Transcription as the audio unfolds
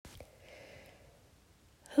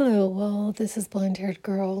Hello, well, this is Blonde Haired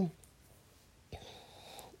Girl.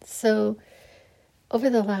 So, over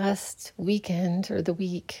the last weekend or the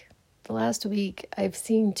last week, I've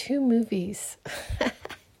seen two movies.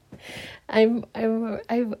 I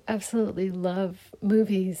absolutely love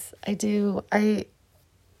movies. I do.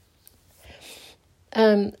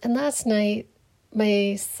 And last night,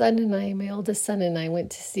 my oldest son and I went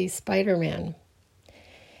to see Spider-Man.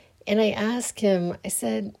 And I asked him, I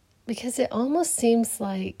said, because it almost seems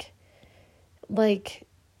like there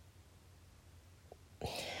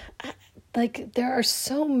are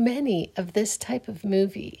so many of this type of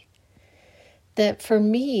movie that for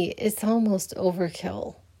me it's almost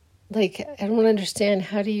overkill. Like, I don't understand,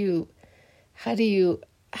 how do you have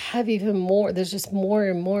even more? There's just more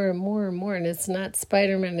and more and more and more, and it's not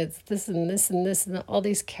Spider-Man, it's this and this and this and all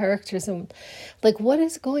these characters, and like, what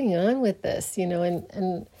is going on with this,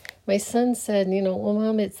 and my son said, well,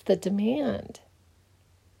 Mom, it's the demand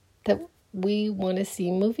that we want to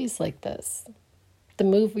see movies like this. The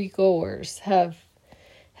moviegoers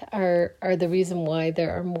are the reason why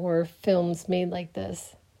there are more films made like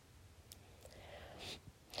this.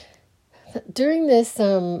 During this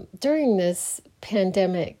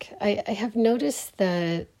pandemic, I have noticed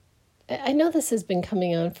that, I know this has been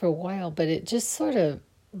coming on for a while, but it just sort of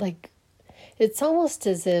it's almost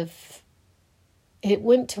as if it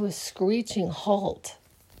went to a screeching halt.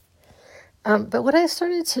 But what I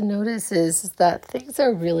started to notice is that things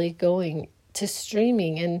are really going to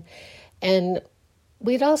streaming, and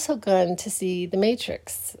we'd also gone to see The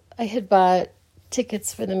Matrix. I had bought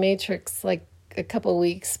tickets for The Matrix like a couple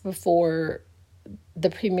weeks before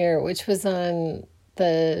the premiere, which was on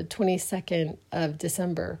the 22nd of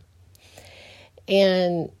December.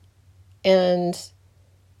 And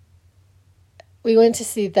we went to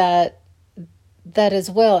see that as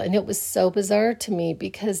well, and it was so bizarre to me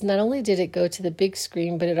because not only did it go to the big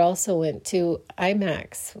screen, but it also went to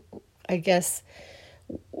IMAX. I guess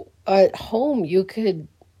at home you could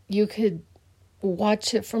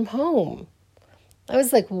watch it from home. I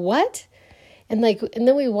was like, what? And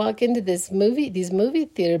then we walk into these movie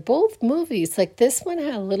theater, both movies, like this one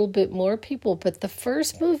had a little bit more people, but the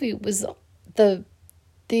first movie was the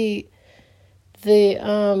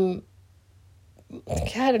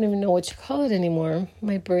God, I don't even know what you call it anymore.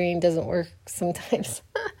 My brain doesn't work sometimes.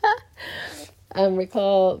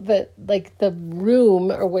 But like the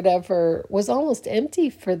room or whatever was almost empty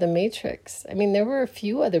for The Matrix. I mean, there were a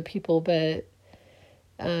few other people, but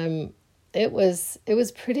it was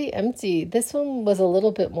pretty empty. This one was a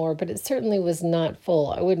little bit more, but it certainly was not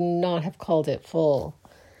full. I would not have called it full.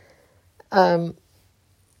 And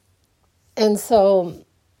so,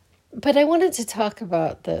 but I wanted to talk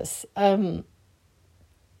about this.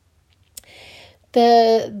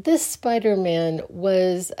 This Spider-Man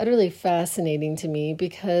was utterly fascinating to me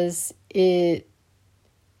because it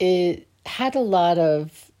had a lot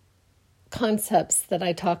of concepts that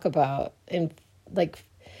I talk about, and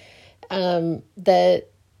that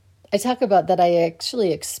I talk about that I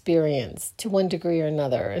actually experienced to one degree or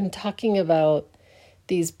another, and talking about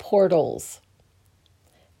these portals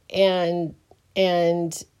and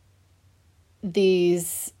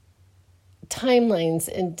these timelines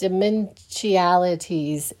and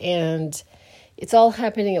dimensionalities, and it's all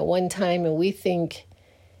happening at one time, and we think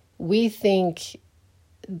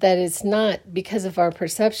that it's not because of our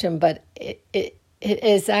perception, but it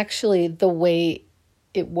is actually the way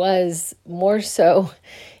it was, more so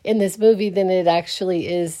in this movie than it actually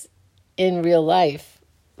is in real life.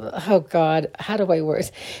 Oh God, how do I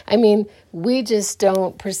word? I mean, we just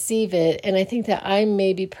don't perceive it, and I think that I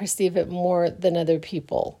maybe perceive it more than other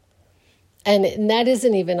people. And that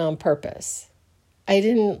isn't even on purpose. I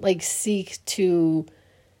didn't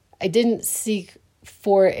seek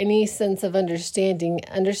for any sense of understanding.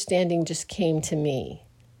 Understanding just came to me.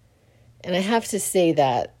 And I have to say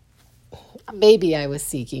that maybe I was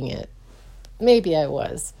seeking it. Maybe I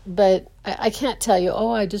was. But I can't tell you,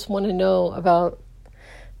 I just want to know about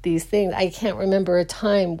these things. I can't remember a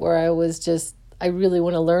time where I really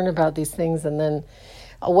want to learn about these things, and then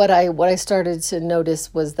what I started to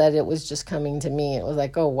notice was that it was just coming to me. It was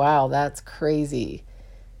like, oh wow, that's crazy.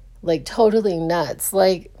 Like totally nuts.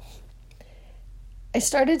 Like, I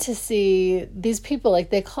started to see these people,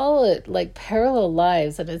 like they call it like parallel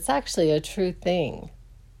lives, and it's actually a true thing.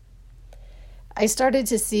 I started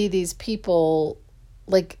to see these people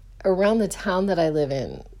like around the town that I live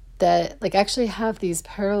in that like actually have these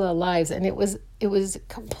parallel lives, and it was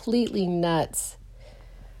completely nuts.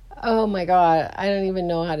 Oh my God, I don't even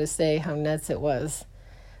know how to say how nuts it was.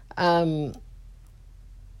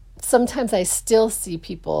 Sometimes I still see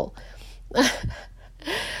people.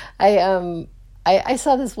 I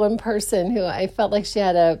saw this one person who I felt like she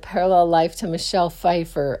had a parallel life to Michelle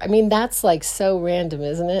Pfeiffer. I mean, that's like so random,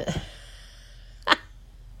 isn't it?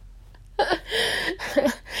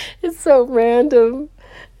 It's so random.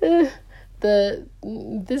 This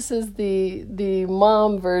is the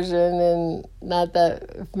mom version, and not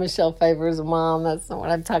that Michelle Pfeiffer is a mom. That's not what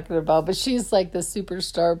I'm talking about. But she's like the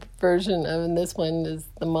superstar version of, and this one is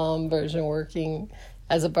the mom version working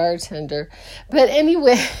as a bartender. But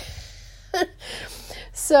anyway,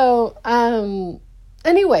 so so I'm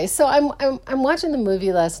watching the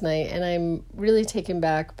movie last night, and I'm really taken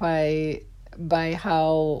back by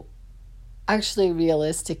how actually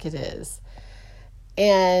realistic it is.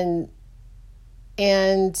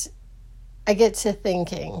 And I get to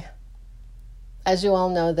thinking, as you all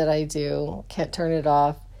know that I do, can't turn it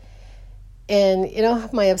off. And,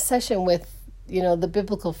 my obsession with, the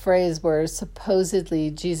biblical phrase where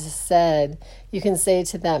supposedly Jesus said, you can say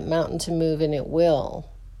to that mountain to move and it will.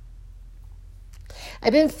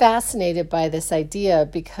 I've been fascinated by this idea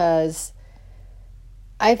because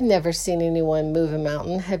I've never seen anyone move a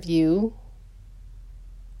mountain. Have you?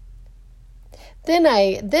 Then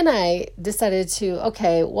I decided to,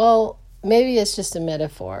 okay, well, maybe it's just a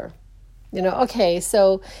metaphor. Okay,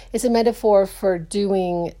 so it's a metaphor for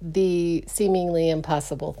doing the seemingly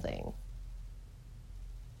impossible thing.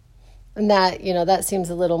 And that, that seems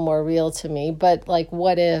a little more real to me. But like,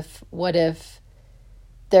 what if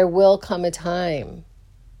there will come a time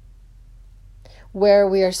where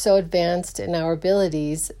we are so advanced in our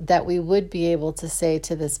abilities that we would be able to say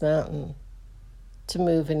to this mountain to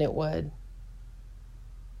move and it would?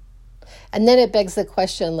 And then it begs the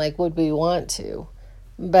question, like, would we want to?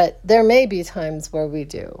 But there may be times where we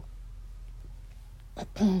do.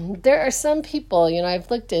 There are some people,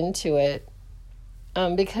 I've looked into it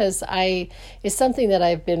because it's something that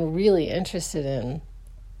I've been really interested in,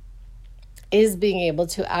 is being able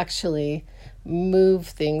to actually move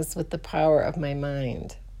things with the power of my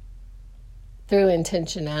mind through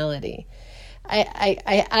intentionality.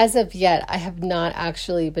 I as of yet, I have not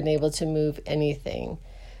actually been able to move anything.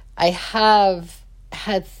 I have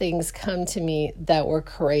had things come to me that were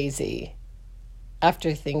crazy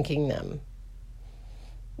after thinking them.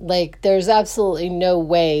 Like, there's absolutely no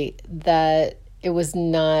way that it was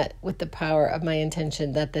not with the power of my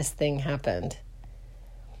intention that this thing happened.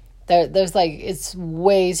 There's like, it's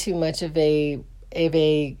way too much of a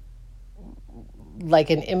like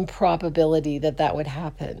an improbability that would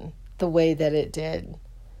happen the way that it did.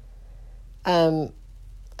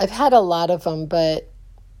 I've had a lot of them, but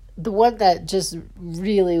the one that just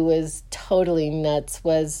really was totally nuts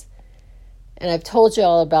was, and I've told you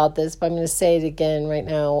all about this, but I'm going to say it again right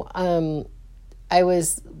now. I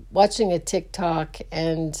was watching a TikTok,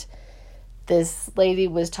 and this lady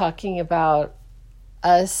was talking about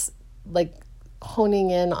us like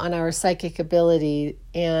honing in on our psychic ability,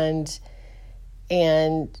 and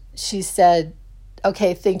she said,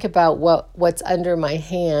 okay, think about what's under my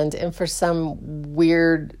hand. And for some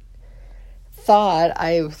weird thought,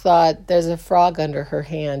 I thought there's a frog under her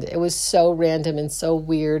hand. It was so random and so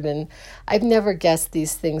weird, and I've never guessed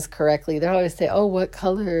these things correctly. They always say, oh, what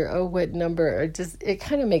color, oh, what number, it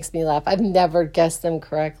kind of makes me laugh. I've never guessed them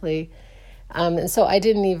correctly, and so I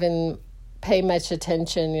didn't even pay much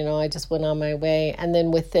attention. I just went on my way, and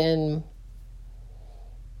then within,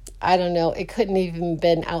 I don't know, it couldn't even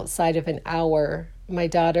been outside of an hour, my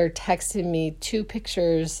daughter texted me 2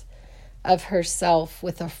 pictures of herself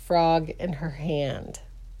with a frog in her hand.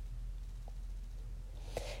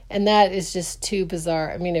 And that is just too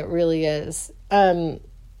bizarre. I mean, it really is.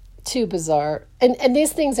 Too bizarre. And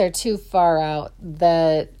these things are too far out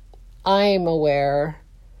that I'm aware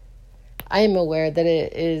that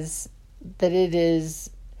it is,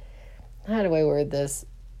 how do I word this?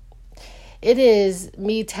 It is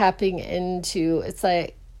me tapping into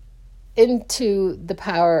the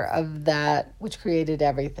power of that which created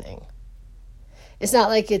everything. It's not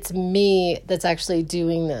like it's me that's actually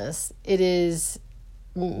doing this. It is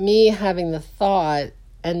me having the thought,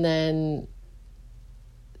 and then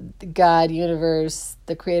God, universe,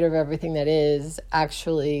 the creator of everything that is,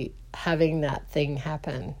 actually having that thing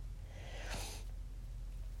happen.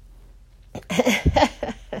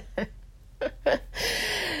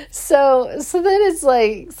 So then it's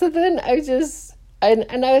like, so then I just,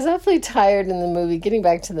 and I was awfully tired in the movie, getting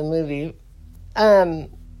back to the movie,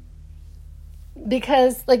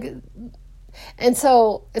 because like, and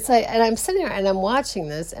so it's like, and I'm sitting there and I'm watching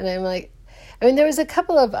this, and I'm like, I mean, there was a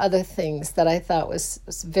couple of other things that I thought was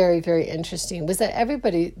very, very interesting, was that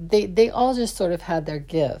everybody, they all just sort of had their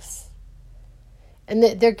gifts. And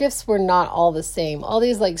their gifts were not all the same. All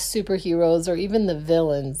these like superheroes or even the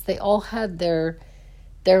villains, they all had their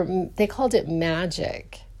they called it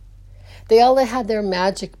magic. They all had their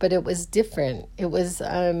magic, but it was different. It was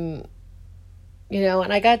and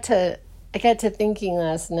I got to thinking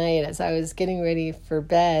last night as I was getting ready for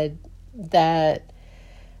bed that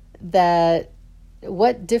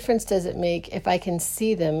what difference does it make if I can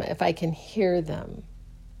see them, if I can hear them?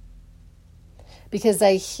 Because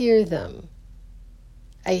I hear them.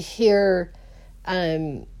 I hear,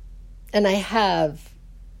 and I have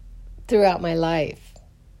throughout my life.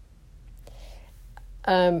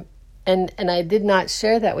 And I did not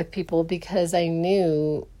share that with people because I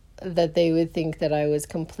knew that they would think that I was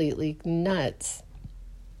completely nuts.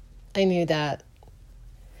 I knew that.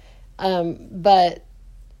 But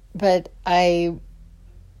I,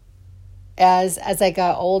 as I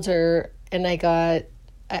got older and I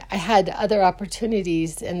had other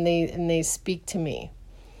opportunities and they speak to me.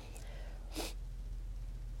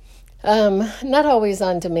 Not always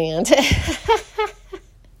on demand.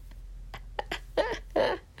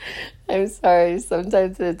 I'm sorry.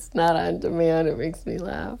 Sometimes it's not on demand. It makes me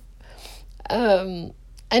laugh. And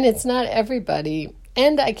it's not everybody.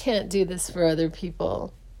 And I can't do this for other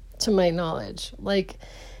people, to my knowledge. Like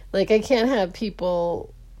I can't have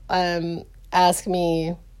people ask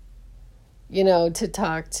me, to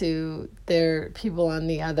talk to their people on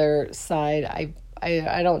the other side.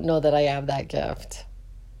 I don't know that I have that gift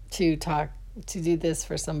to do this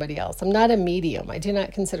for somebody else. I'm not a medium. I do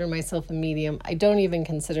not consider myself a medium. I don't even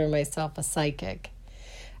consider myself a psychic.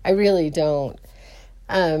 I really don't.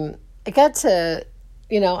 I got to,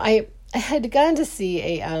 I had gone to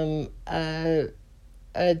see a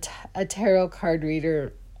tarot card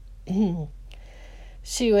reader.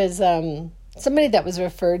 She was somebody that was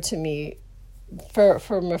referred to me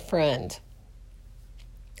from a friend.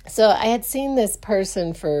 So I had seen this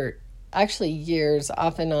person for actually years,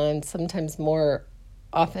 off and on, sometimes more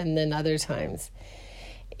often than other times.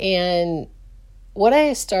 And what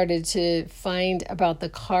I started to find about the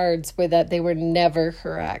cards were that they were never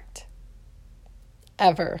correct.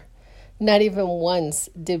 Ever. Not even once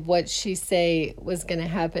did what she say was going to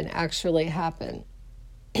happen actually happen.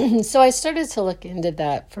 So I started to look into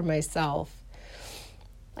that for myself.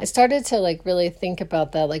 I started to really think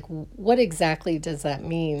about that, what exactly does that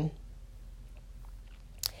mean?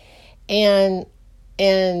 And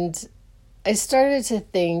I started to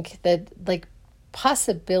think that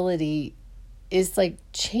possibility is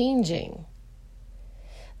changing.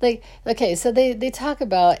 Okay, so they talk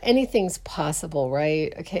about anything's possible,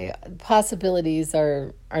 right? Okay, possibilities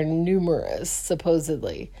are numerous,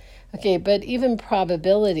 supposedly. Okay, but even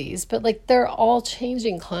probabilities, but they're all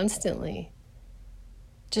changing constantly.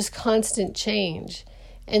 Just constant change.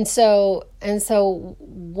 And so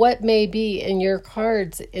what may be in your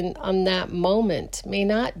cards on that moment may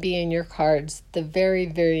not be in your cards the very,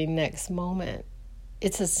 very next moment.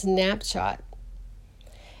 It's a snapshot.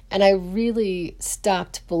 And I really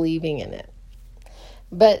stopped believing in it.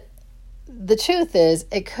 But the truth is,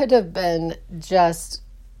 it could have been just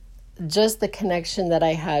the connection that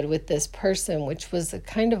I had with this person, which was a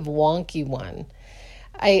kind of wonky one.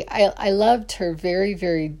 I loved her very,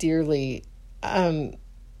 very dearly. I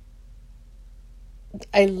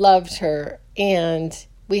loved her, and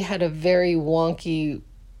we had a very wonky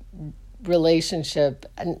relationship,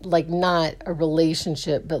 and not a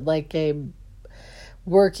relationship, but a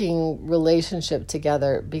working relationship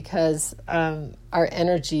together, because our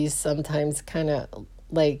energies sometimes kind of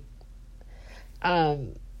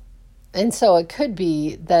and so it could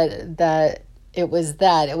be that it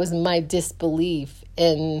was my disbelief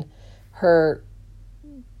in her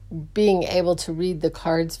being able to read the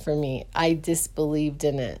cards for me. I disbelieved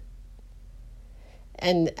in it.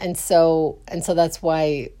 And so that's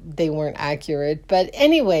why they weren't accurate. But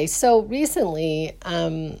anyway, so recently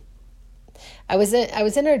I was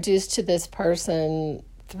introduced to this person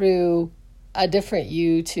through a different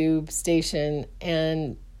YouTube station,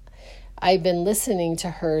 and I've been listening to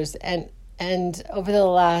hers, and over the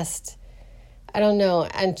last, I don't know,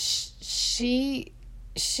 and she's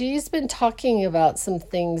been talking about some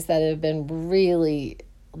things that have been really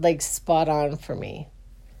spot on for me.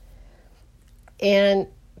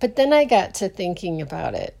 But then I got to thinking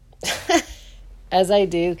about it, as I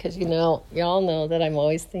do, because y'all know that I'm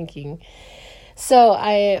always thinking. So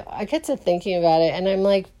I get to thinking about it, and I'm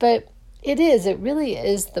but it really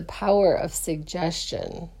is the power of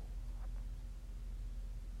suggestion.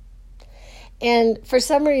 And for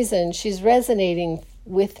some reason, she's resonating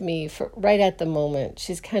with me right at the moment.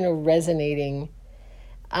 She's kind of resonating.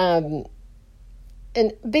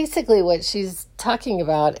 and basically what she's talking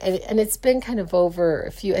about, and it's been kind of over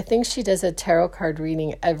a few, I think she does a tarot card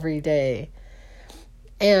reading every day.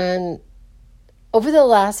 And over the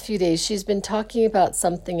last few days, she's been talking about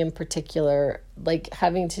something in particular, like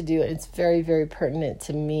having to do, and it's very, very pertinent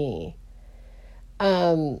to me.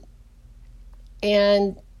 But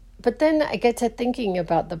then I get to thinking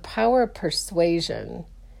about the power of persuasion,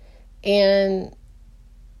 and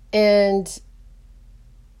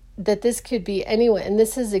that this could be anyone, and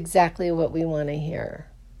this is exactly what we want to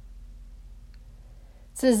hear.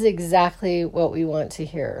 This is exactly what we want to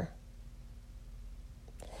hear.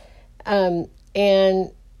 And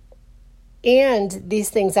these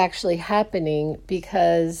things actually happening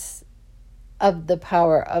because of the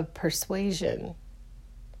power of persuasion.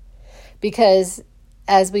 Because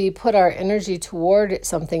as we put our energy toward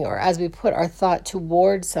something, or as we put our thought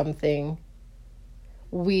toward something,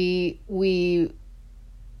 we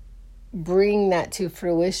bring that to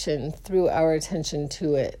fruition through our attention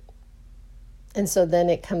to it. And so then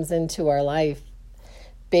it comes into our life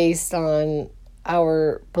based on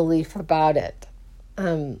our belief about it.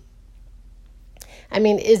 Is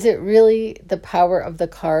it really the power of the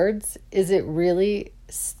cards? Is it really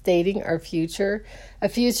stating our future? A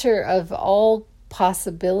future of all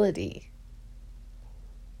possibility?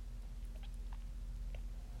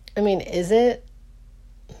 Is it?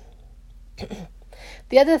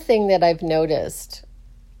 The other thing that I've noticed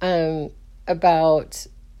about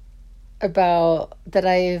that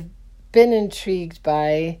I've been intrigued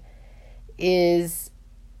by is,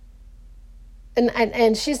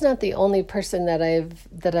 and she's not the only person that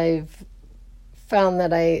I've found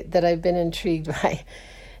that I've been intrigued by.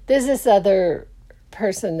 There's this other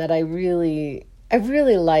person that I really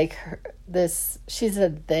like her. She's a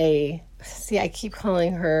they. See, I keep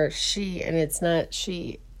calling her she, and it's not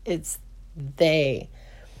she, it's they.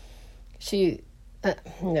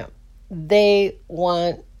 No, they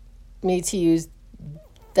want me to use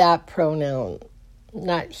that pronoun,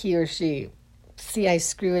 not he or she. See, I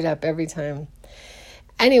screw it up every time.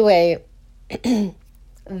 Anyway,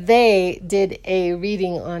 they did a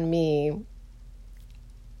reading on me,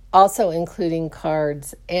 also including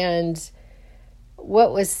cards. And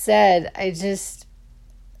what was said, I just,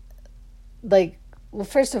 well,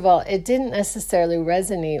 first of all, it didn't necessarily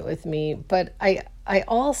resonate with me, but I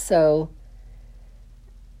also,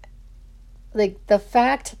 the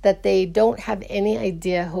fact that they don't have any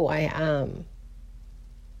idea who I am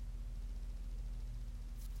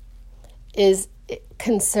it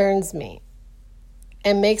concerns me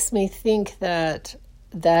and makes me think that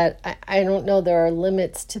I don't know, there are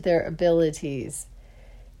limits to their abilities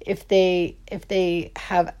if they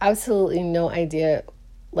have absolutely no idea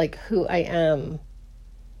who I am.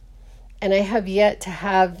 And I have yet to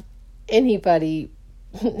have anybody,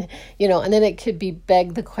 and then it could be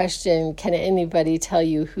beg the question, can anybody tell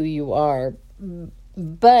you who you are?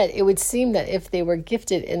 But it would seem that if they were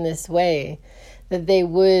gifted in this way, that they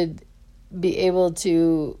would be able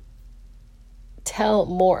to tell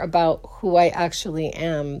more about who I actually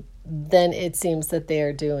am than it seems that they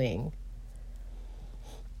are doing.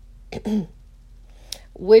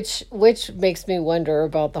 Which makes me wonder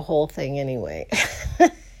about the whole thing anyway.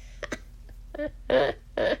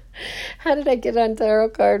 How did I get on tarot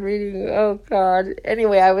card reading? Oh God.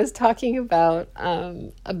 Anyway, I was talking about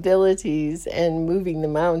abilities and moving the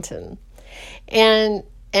mountain. And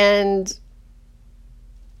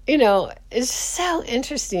it's so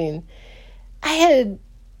interesting. I had,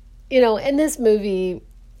 in this movie,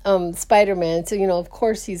 Spider-Man, so, of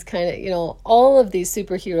course he's kind of, all of these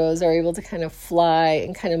superheroes are able to kind of fly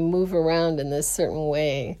and kind of move around in this certain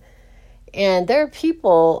way. And there are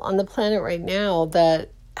people on the planet right now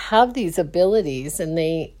that have these abilities, and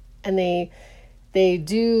they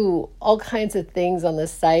do all kinds of things on the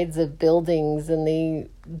sides of buildings, and they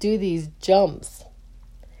do these jumps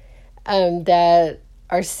that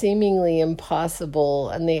are seemingly impossible,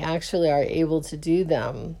 and they actually are able to do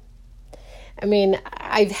them.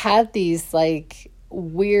 I've had these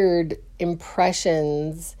weird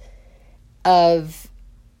impressions of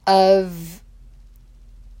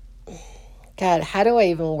God, how do I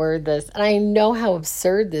even word this? And I know how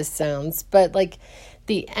absurd this sounds, but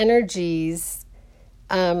the energies,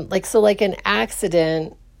 an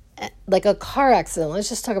accident, a car accident. Let's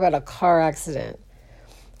just talk about a car accident.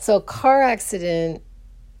 So a car accident,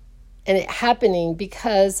 and it happening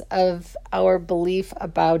because of our belief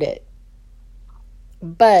about it.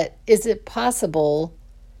 But is it possible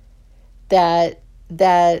that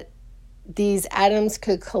these atoms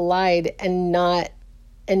could collide and not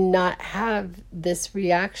have this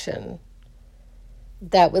reaction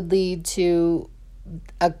that would lead to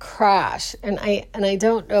a crash, and I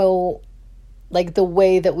don't know, like, the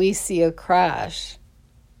way that we see a crash.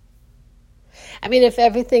 I mean, if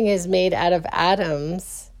everything is made out of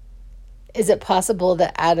atoms, is it possible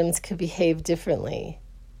that atoms could behave differently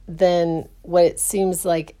than what it seems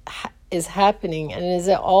like is happening? And is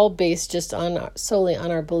it all based just on solely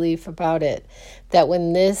on our belief about it, that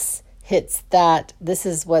when this hits that, this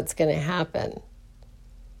is what's going to happen?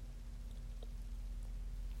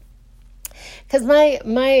 Because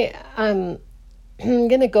I'm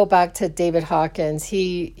going to go back to David Hawkins.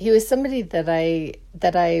 He was somebody that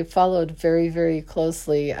I followed very, very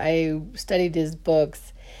closely. I studied his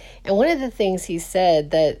books, and one of the things he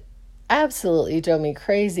said that absolutely drove me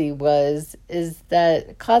crazy is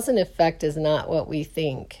that cause and effect is not what we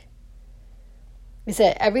think. He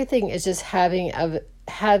said everything is just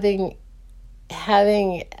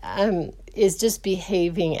is just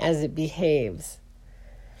behaving as it behaves.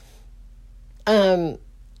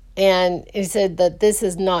 And he said that this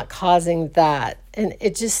is not causing that. And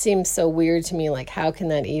it just seems so weird to me, like, how can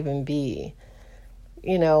that even be?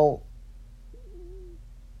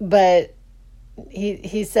 But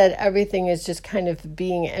he said everything is just kind of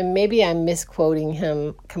being, and maybe I'm misquoting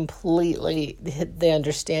him completely, the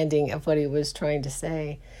understanding of what he was trying to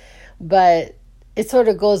say. But it sort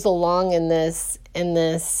of goes along in this,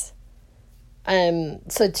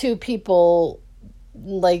 so two people,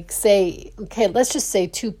 like, say, okay, let's just say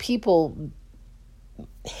two people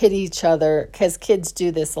hit each other, because kids do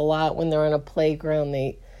this a lot when they're on a playground.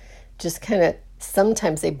 They just kind of,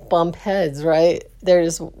 sometimes they bump heads, right? They're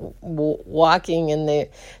just walking, and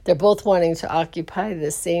they're both wanting to occupy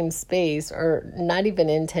the same space, or not even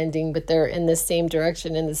intending, but they're in the same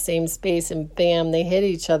direction, in the same space, and bam, they hit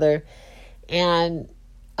each other. And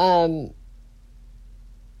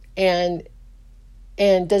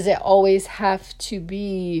does it always have to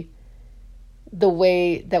be the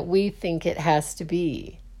way that we think it has to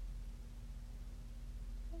be?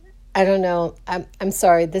 I don't know. I'm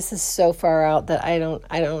sorry. This is so far out that I don't,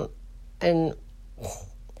 and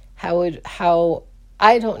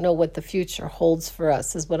I don't know what the future holds for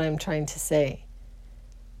us, is what I'm trying to say.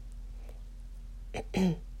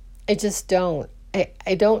 I just don't.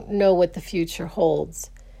 I don't know what the future holds.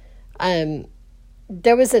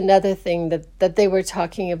 There was another thing that they were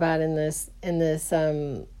talking about in this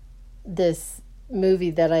this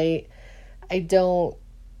movie that I don't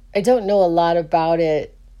know a lot about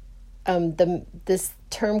it. This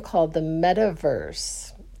term called the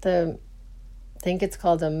metaverse. I think it's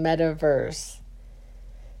called a metaverse.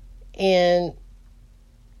 And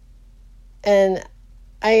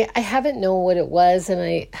I haven't known what it was, and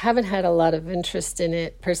I haven't had a lot of interest in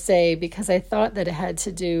it per se, because I thought that it had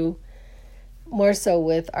to do more so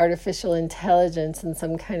with artificial intelligence and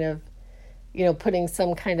some kind of, putting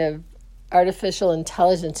some kind of artificial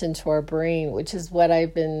intelligence into our brain, which is what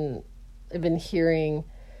I've been hearing.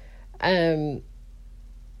 And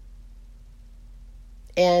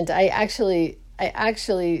I actually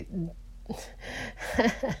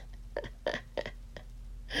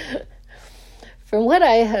from what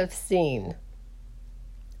I have seen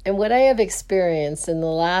and what I have experienced in the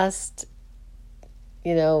last,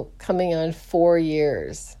 coming on 4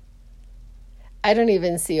 years, I don't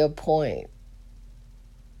even see a point.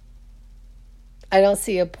 I don't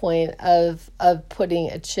see a point of putting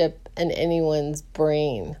a chip in anyone's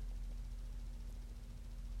brain.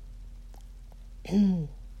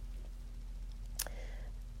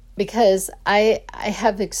 Because I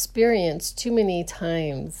have experienced too many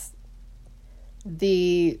times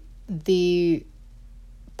the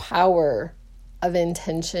power of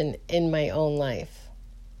intention in my own life.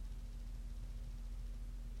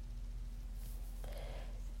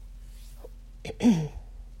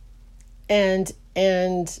 and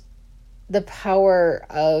the power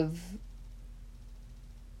of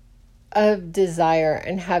desire,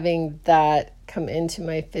 and having that come into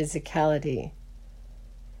my physicality,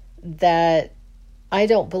 that I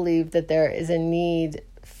don't believe that there is a need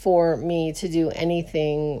for me to do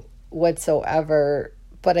anything whatsoever,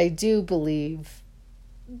 but I do believe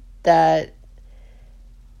that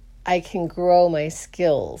I can grow my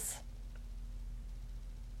skills.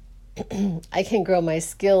 I can grow my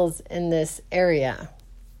skills in this area.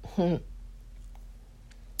 So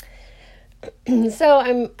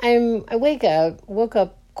I woke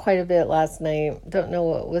up quite a bit last night. Don't know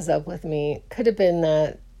what was up with me. Could have been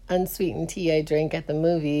that unsweetened tea I drank at the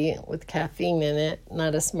movie with caffeine in it.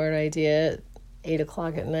 Not a smart idea at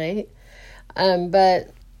 8:00 at night.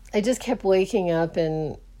 But I just kept waking up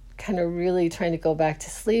and kind of really trying to go back to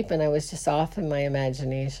sleep, and I was just off in my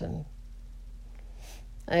imagination.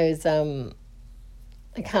 I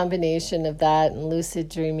a combination of that and lucid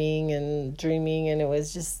dreaming, and it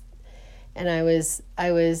was just, and I was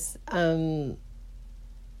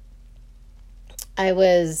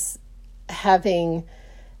having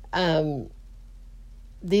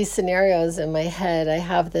these scenarios in my head. I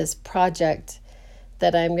have this project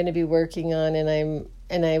that I'm going to be working on, and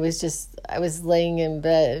I was laying in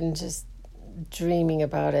bed and just dreaming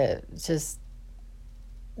about it, just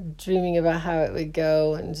dreaming about how it would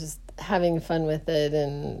go, and just having fun with it,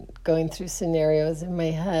 and going through scenarios in my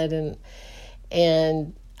head, and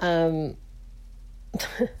and I'm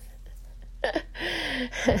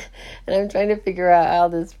trying to figure out how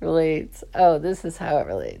this relates. Oh, this is how it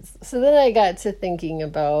relates. So then I got to thinking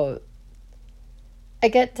about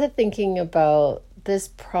this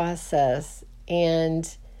process,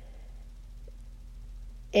 and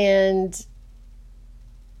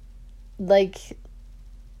like,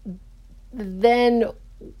 then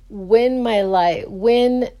when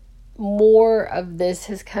more of this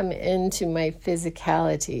has come into my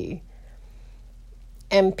physicality,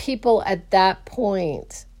 and people at that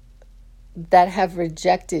point that have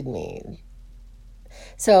rejected me.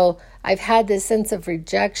 So I've had this sense of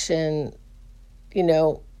rejection,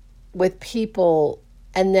 with people,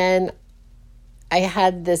 and then I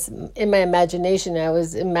had this in my imagination. I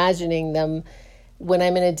was imagining them when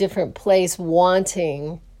I'm in a different place,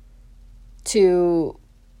 wanting to,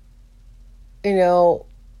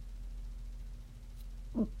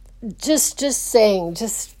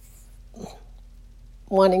 just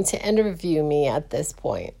wanting to interview me at this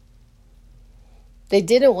point. They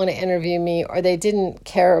didn't want to interview me, or they didn't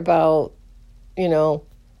care about,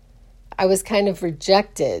 I was kind of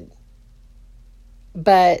rejected.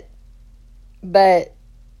 But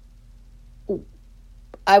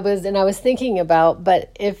I was thinking about,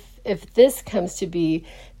 but if this comes to be,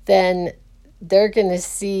 then they're going to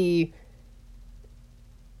see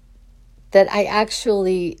that I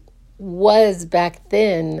actually was back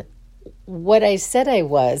then what I said I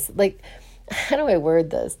was. Like, how do I word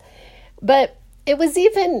this? But it was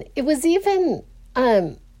even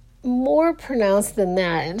more pronounced than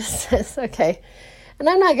that. And it says, okay, and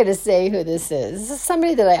I'm not going to say who this is. This is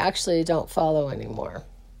somebody that I actually don't follow anymore.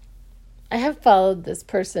 I have followed this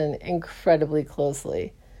person incredibly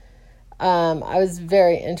closely. I was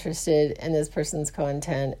very interested in this person's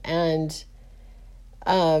content, and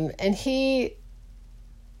he's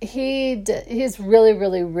really,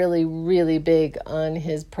 really, really, really big on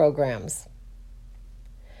his programs.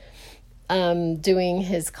 Doing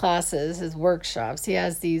his classes, his workshops. He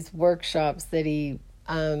has these workshops that he,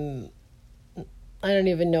 I don't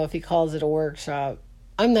even know if he calls it a workshop.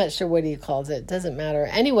 I'm not sure what he calls it. Doesn't matter.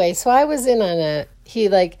 Anyway, so I was in on he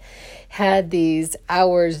had these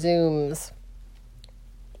hour Zooms,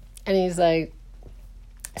 and he's like,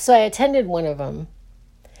 so I attended one of them,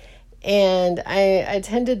 and I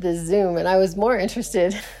attended the Zoom, and I was more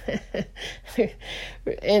interested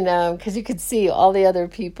in, because you could see all the other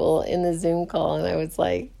people in the Zoom call, and I was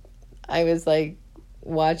like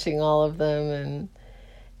watching all of them, and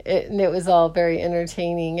it was all very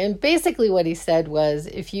entertaining. And basically what he said was,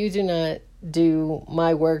 if you do not do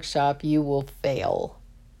my workshop, you will fail.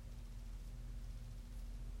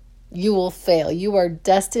 You will fail. You are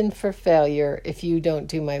destined for failure if you don't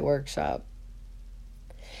do my workshop.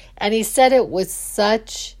 And he said it with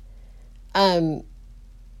such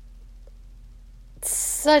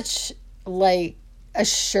like a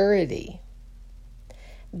surety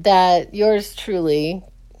that yours truly,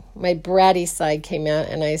 my bratty side came out,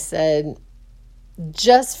 and I said,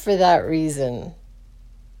 just for that reason,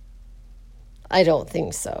 I don't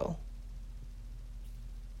think so.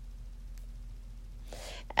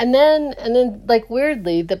 And then like,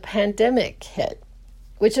 weirdly, the pandemic hit,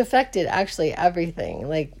 which affected actually everything.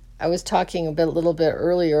 Like, I was talking a little bit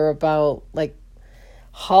earlier about, like,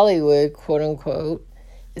 Hollywood, quote unquote.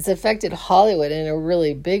 It's affected Hollywood in a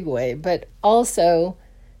really big way, but also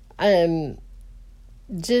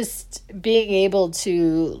just being able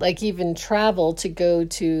to, like, even travel to go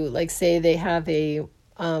to, like, say they have an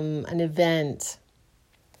event.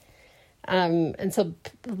 And so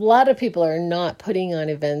a lot of people are not putting on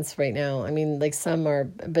events right now. I mean, like, some are,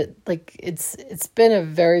 but like, it's been a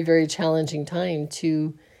very, very challenging time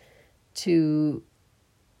to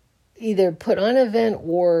either put on an event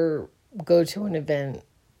or go to an event.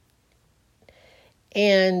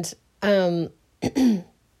 And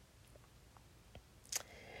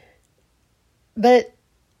but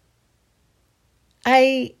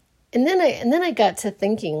I got to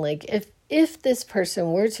thinking, like, if this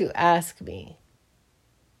person were to ask me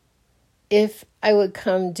if I would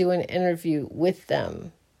come do an interview with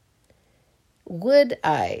them, would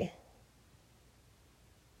I?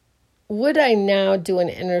 would I now do an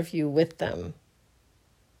interview with them?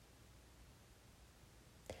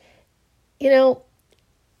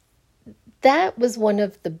 That was one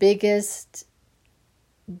of the biggest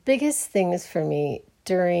things for me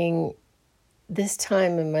during this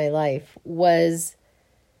time in my life, was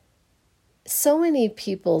so many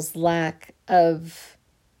people's lack of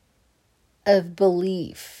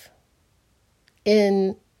belief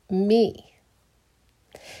in me.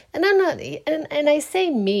 And I'm not, and I say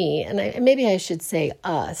me, and maybe I should say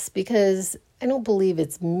us, because I don't believe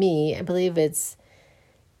it's me. I believe it's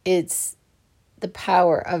the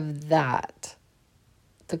power of that,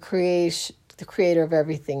 the creator of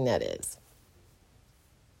everything that is.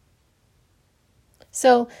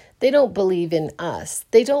 So they don't believe in us.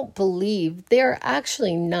 They're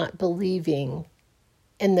actually not believing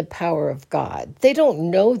in the power of God. They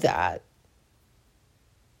don't know that.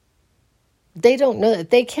 They don't know that.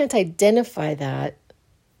 They can't identify that,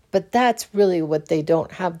 but that's really what they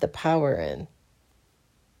don't have the power in.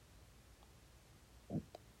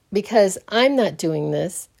 Because I'm not doing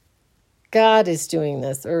this, God is doing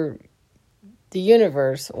this, or the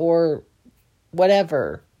universe, or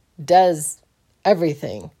whatever does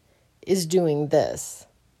everything, is doing this.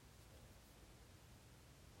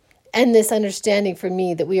 And this understanding for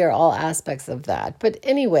me that we are all aspects of that. But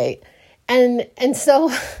anyway, and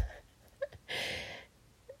so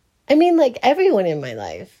I mean, like, everyone in my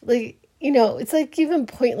life, like, it's like even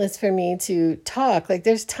pointless for me to talk. Like,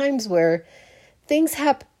 there's times where things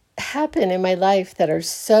happen in my life that are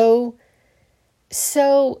so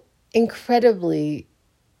incredibly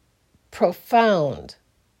profound.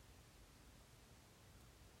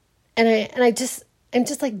 And I'm just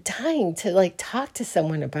like dying to like talk to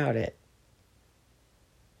someone about it.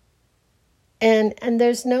 And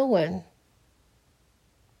there's no one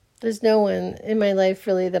in my life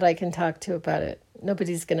really that I can talk to about it.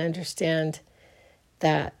 Nobody's going to understand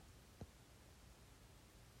that.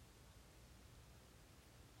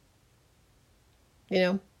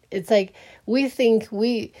 It's like we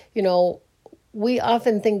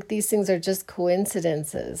often think these things are just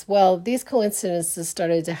coincidences. Well, these coincidences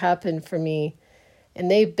started to happen for me, and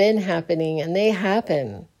they've been happening, and they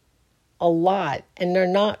happen a lot, and they're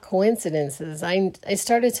not coincidences. I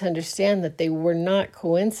started to understand that they were not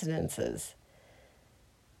coincidences.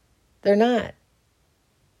 They're not.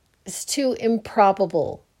 It's too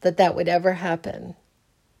improbable that would ever happen.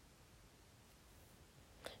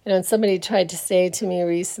 And somebody tried to say to me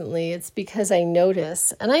recently, it's because I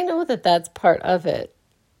notice, and I know that that's part of it.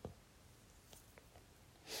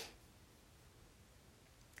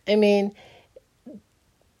 I mean,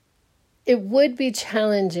 it would be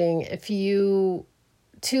challenging if you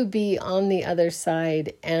to be on the other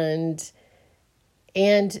side and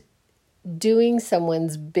doing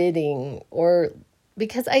someone's bidding, or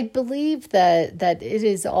because I believe that it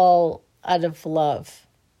is all out of love.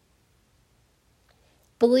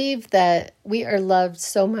 Believe that we are loved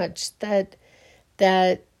so much that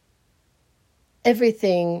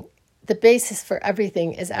everything, the basis for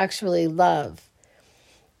everything, is actually love.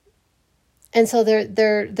 And so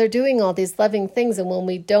they're doing all these loving things, and when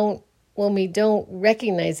we don't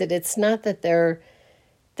recognize it, it's not that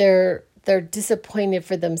they're disappointed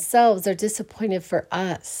for themselves, they're disappointed for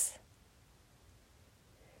us.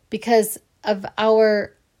 Because of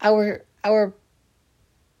our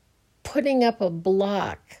putting up a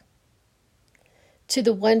block to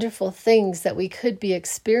the wonderful things that we could be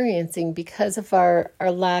experiencing because of our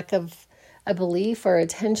lack of a belief or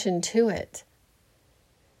attention to it.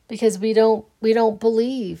 Because we don't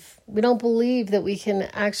believe that we can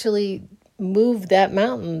actually move that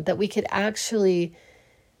mountain, that we could actually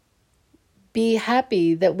be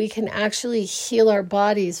happy, that we can actually heal our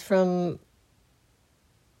bodies from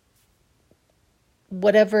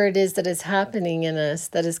whatever it is that is happening in us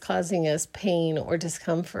that is causing us pain or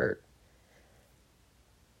discomfort.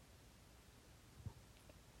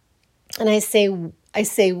 And I say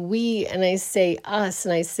we, and I say us,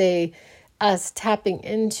 and I say us tapping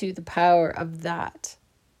into the power of that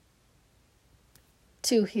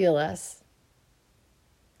to heal us,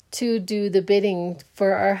 to do the bidding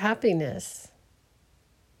for our happiness,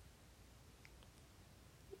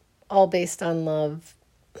 all based on love.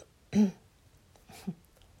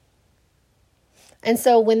 And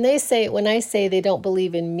so when I say they don't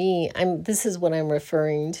believe in me, this is what I'm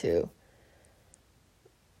referring to.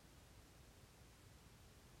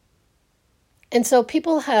 And so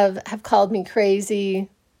people have called me crazy.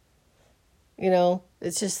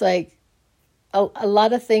 It's just like a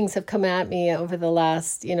lot of things have come at me over the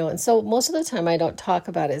last, and so most of the time I don't talk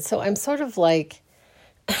about it. So I'm sort of like,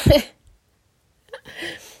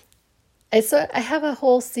 I have a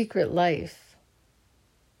whole secret life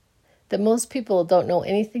that most people don't know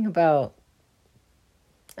anything about.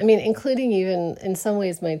 I mean, including even in some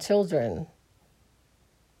ways my children.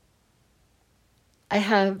 I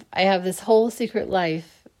have this whole secret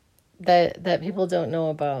life that people don't know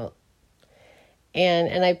about.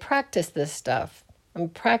 And I practice this stuff. I'm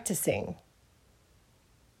practicing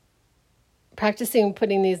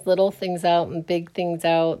putting these little things out and big things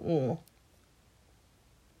out,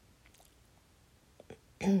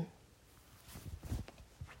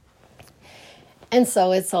 and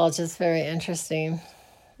so it's all just very interesting.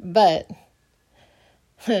 But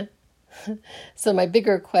so my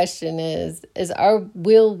bigger question is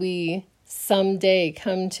will we someday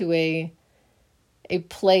come to a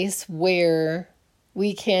place where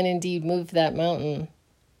we can indeed move that mountain?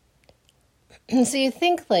 And so you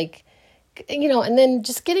think like, and then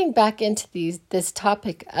just getting back into this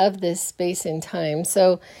topic of this space and time.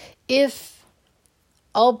 So if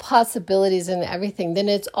all possibilities and everything, then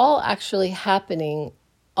it's all actually happening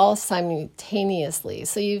all simultaneously.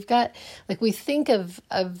 So you've got, like, we think of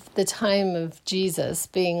the time of Jesus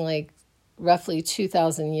being like roughly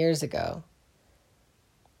 2,000 years ago.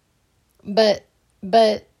 But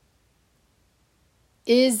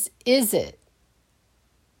is it?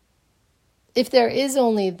 If there is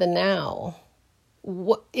only the now,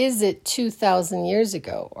 what is it 2,000 years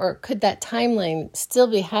ago? Or could that timeline still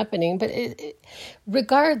be happening? But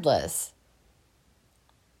regardless,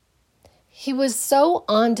 he was so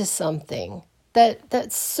onto something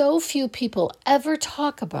that so few people ever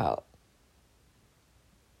talk about.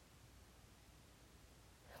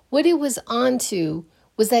 What he was onto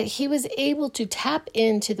was that he was able to tap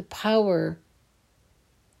into the power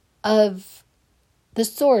of the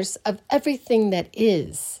source of everything that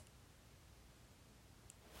is,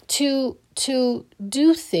 to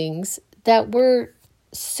do things that were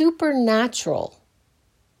supernatural,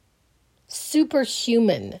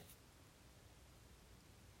 superhuman.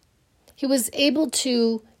 He was able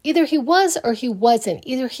to, either he was or he wasn't.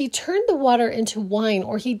 Either he turned the water into wine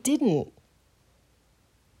or he didn't.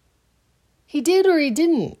 He did or he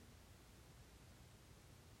didn't.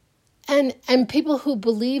 And people who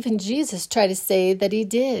believe in Jesus try to say that he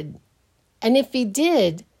did. And if he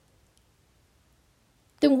did,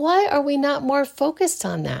 then why are we not more focused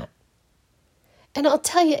on that? And I'll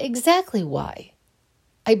tell you exactly why.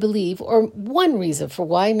 I believe, or one reason for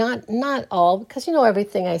why, not all, because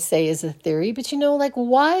everything I say is a theory, but like,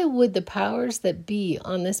 why would the powers that be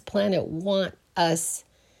on this planet want us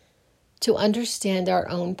to understand our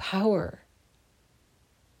own power?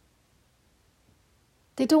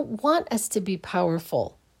 They don't want us to be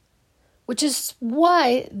powerful, which is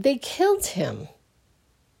why they killed him.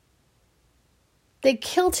 They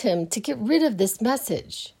killed him to get rid of this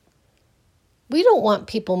message. We don't want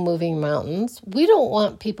people moving mountains. We don't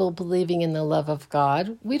want people believing in the love of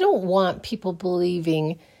God. We don't want people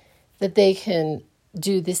believing that they can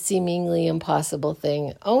do the seemingly impossible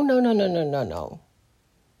thing. Oh, no, no, no, no, no, no.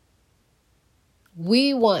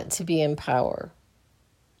 We want to be in power.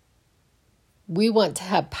 We want to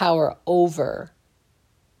have power over.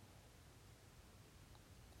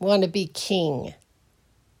 We want to be king.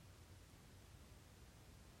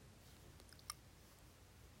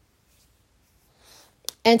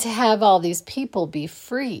 And to have all these people be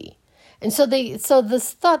free. And so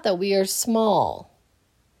this thought that we are small,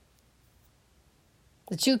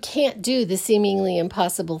 that you can't do the seemingly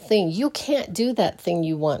impossible thing. You can't do that thing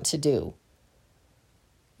you want to do.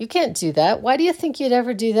 You can't do that. Why do you think you'd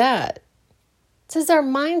ever do that? This is our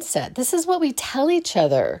mindset. This is what we tell each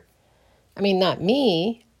other. I mean, not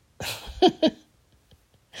me.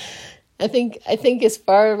 I think as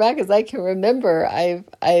far back as I can remember, I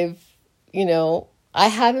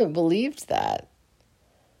haven't believed that.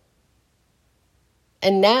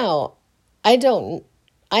 And now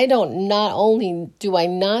not only do I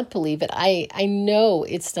not believe it, I know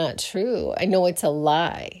it's not true. I know it's a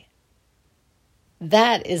lie.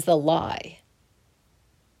 That is the lie.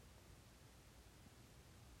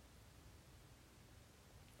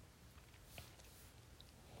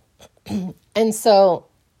 And so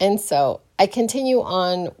I continue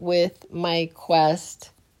on with my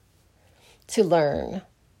quest to learn.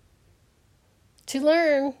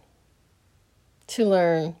 I'm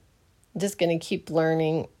just going to keep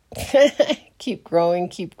learning, keep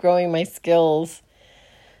growing my skills.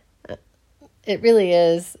 It really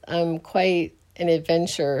is quite an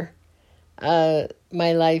adventure. My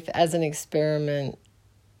life as an experiment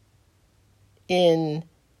in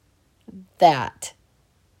that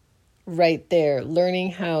right there, learning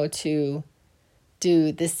how to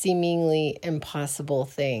do the seemingly impossible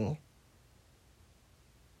thing.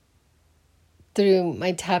 through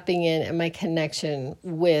my tapping in and my connection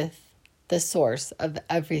with the source of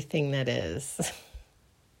everything that is.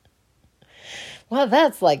 Well,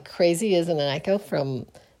 that's like crazy, isn't it? I go from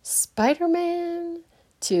Spider-Man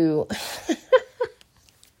to...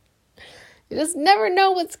 You just never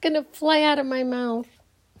know what's going to fly out of my mouth.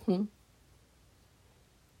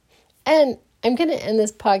 And I'm going to end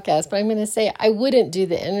this podcast, but I'm going to say I wouldn't do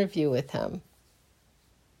the interview with him.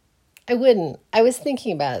 I wouldn't. I was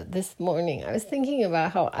thinking about it this morning. I was thinking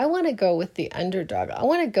about how I want to go with the underdog. I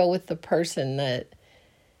want to go with the person that,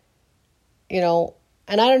 and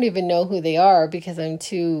I don't even know who they are because I'm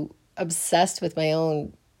too obsessed with my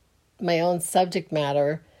own subject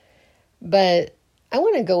matter. But I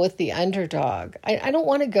want to go with the underdog. I don't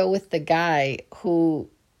want to go with the guy who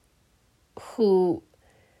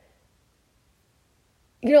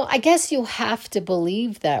I guess you have to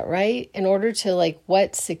believe that, right? In order to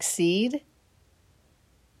succeed.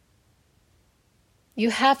 You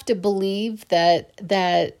have to believe that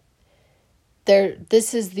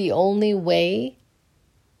this is the only way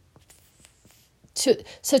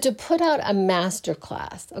to put out a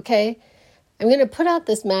masterclass, okay? I'm going to put out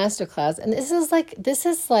this masterclass, and this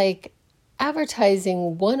is like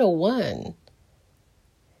advertising 101.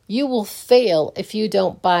 You will fail if you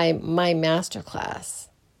don't buy my masterclass.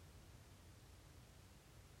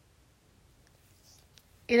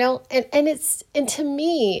 And to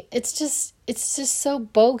me, it's just so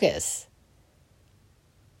bogus.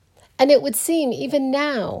 And it would seem even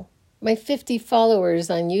now, my 50 followers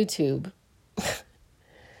on YouTube,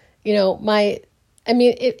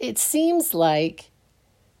 it seems like,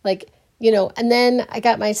 and then I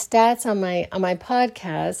got my stats on my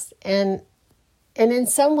podcast, and in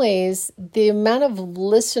some ways, the amount of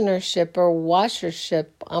listenership or watchership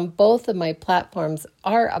on both of my platforms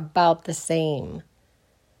are about the same,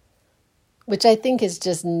 which I think is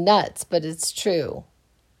just nuts, but it's true.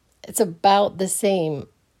 It's about the same.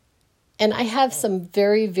 And I have some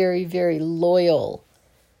very, very, very loyal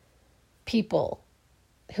people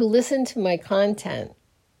who listen to my content.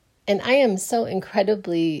 And I am so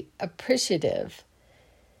incredibly appreciative.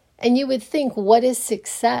 And you would think, what is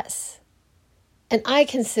success? And I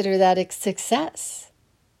consider that a success.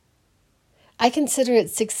 I consider it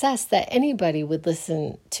success that anybody would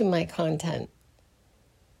listen to my content.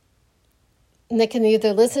 And they can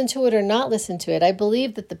either listen to it or not listen to it. I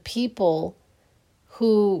believe that the people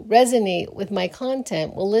who resonate with my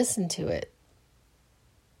content will listen to it.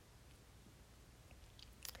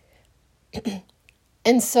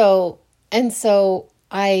 And so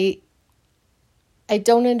I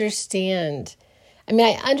don't understand. I mean,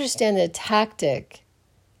 I understand the tactic,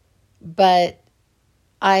 but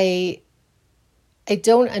I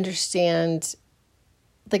don't understand,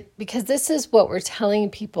 because this is what we're telling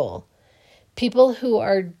people. People who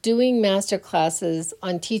are doing master classes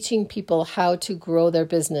on teaching people how to grow their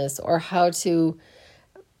business or how to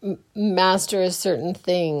master a certain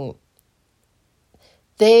thing,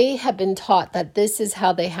 they have been taught that this is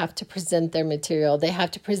how they have to present their material. They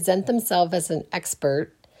have to present themselves as an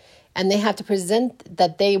expert, and they have to present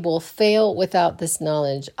that they will fail without this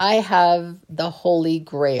knowledge. I have the Holy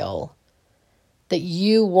Grail that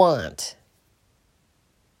you want.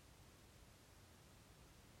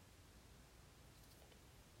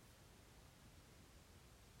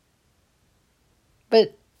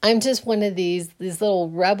 But I'm just one of these little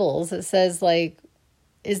rebels that says,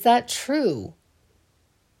 is that true?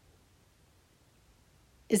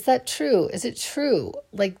 Is that true? Is it true?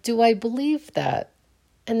 Do I believe that?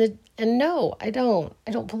 And no, I don't.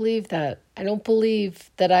 I don't believe that. I don't believe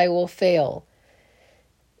that I will fail.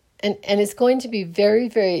 And it's going to be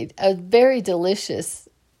a very delicious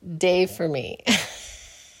day for me.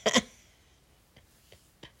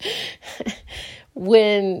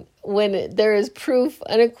 When there is proof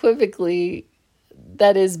unequivocally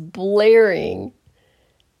that is blaring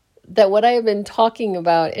that what I have been talking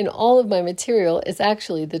about in all of my material is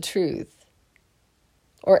actually the truth,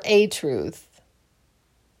 or a truth,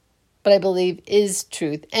 but I believe is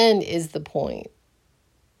truth and is the point.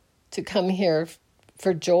 To come here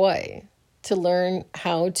for joy, to learn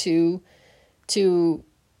how to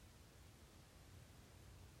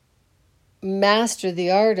master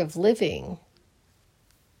the art of living,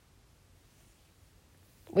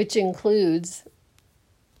 which includes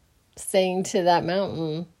saying to that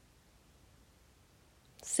mountain,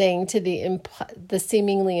 saying to the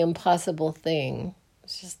seemingly impossible thing.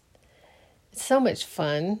 It's so much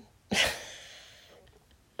fun.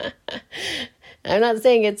 I'm not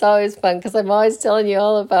saying it's always fun, because I'm always telling you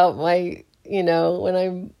all about my,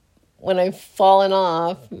 when I've fallen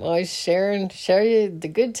off, I'm always share you the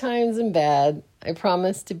good times and bad. I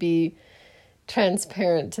promise to be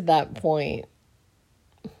transparent to that point.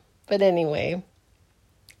 But anyway,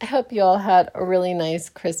 I hope you all had a really nice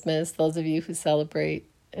Christmas, those of you who celebrate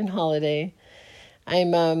and holiday.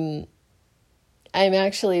 I'm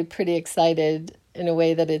actually pretty excited in a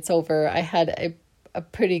way that it's over. I had a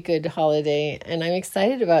pretty good holiday, and I'm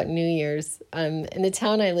excited about New Year's. In the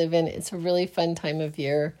town I live in, it's a really fun time of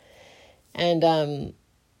year, and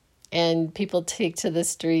people take to the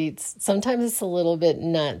streets. Sometimes it's a little bit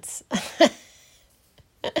nuts,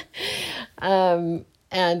 and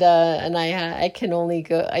I can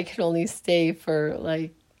only stay for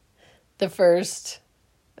like the first,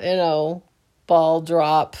 ball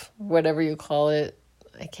drop, whatever you call it.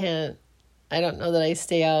 I don't know that I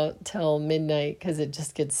stay out till midnight because it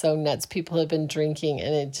just gets so nuts. People have been drinking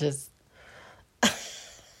and it just,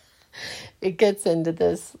 it gets into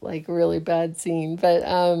this like really bad scene. But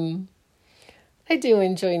I do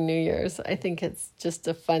enjoy New Year's. I think it's just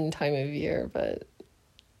a fun time of year. But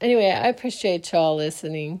anyway, I appreciate y'all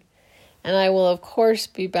listening. And I will, of course,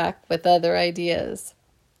 be back with other ideas.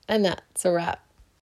 And that's a wrap.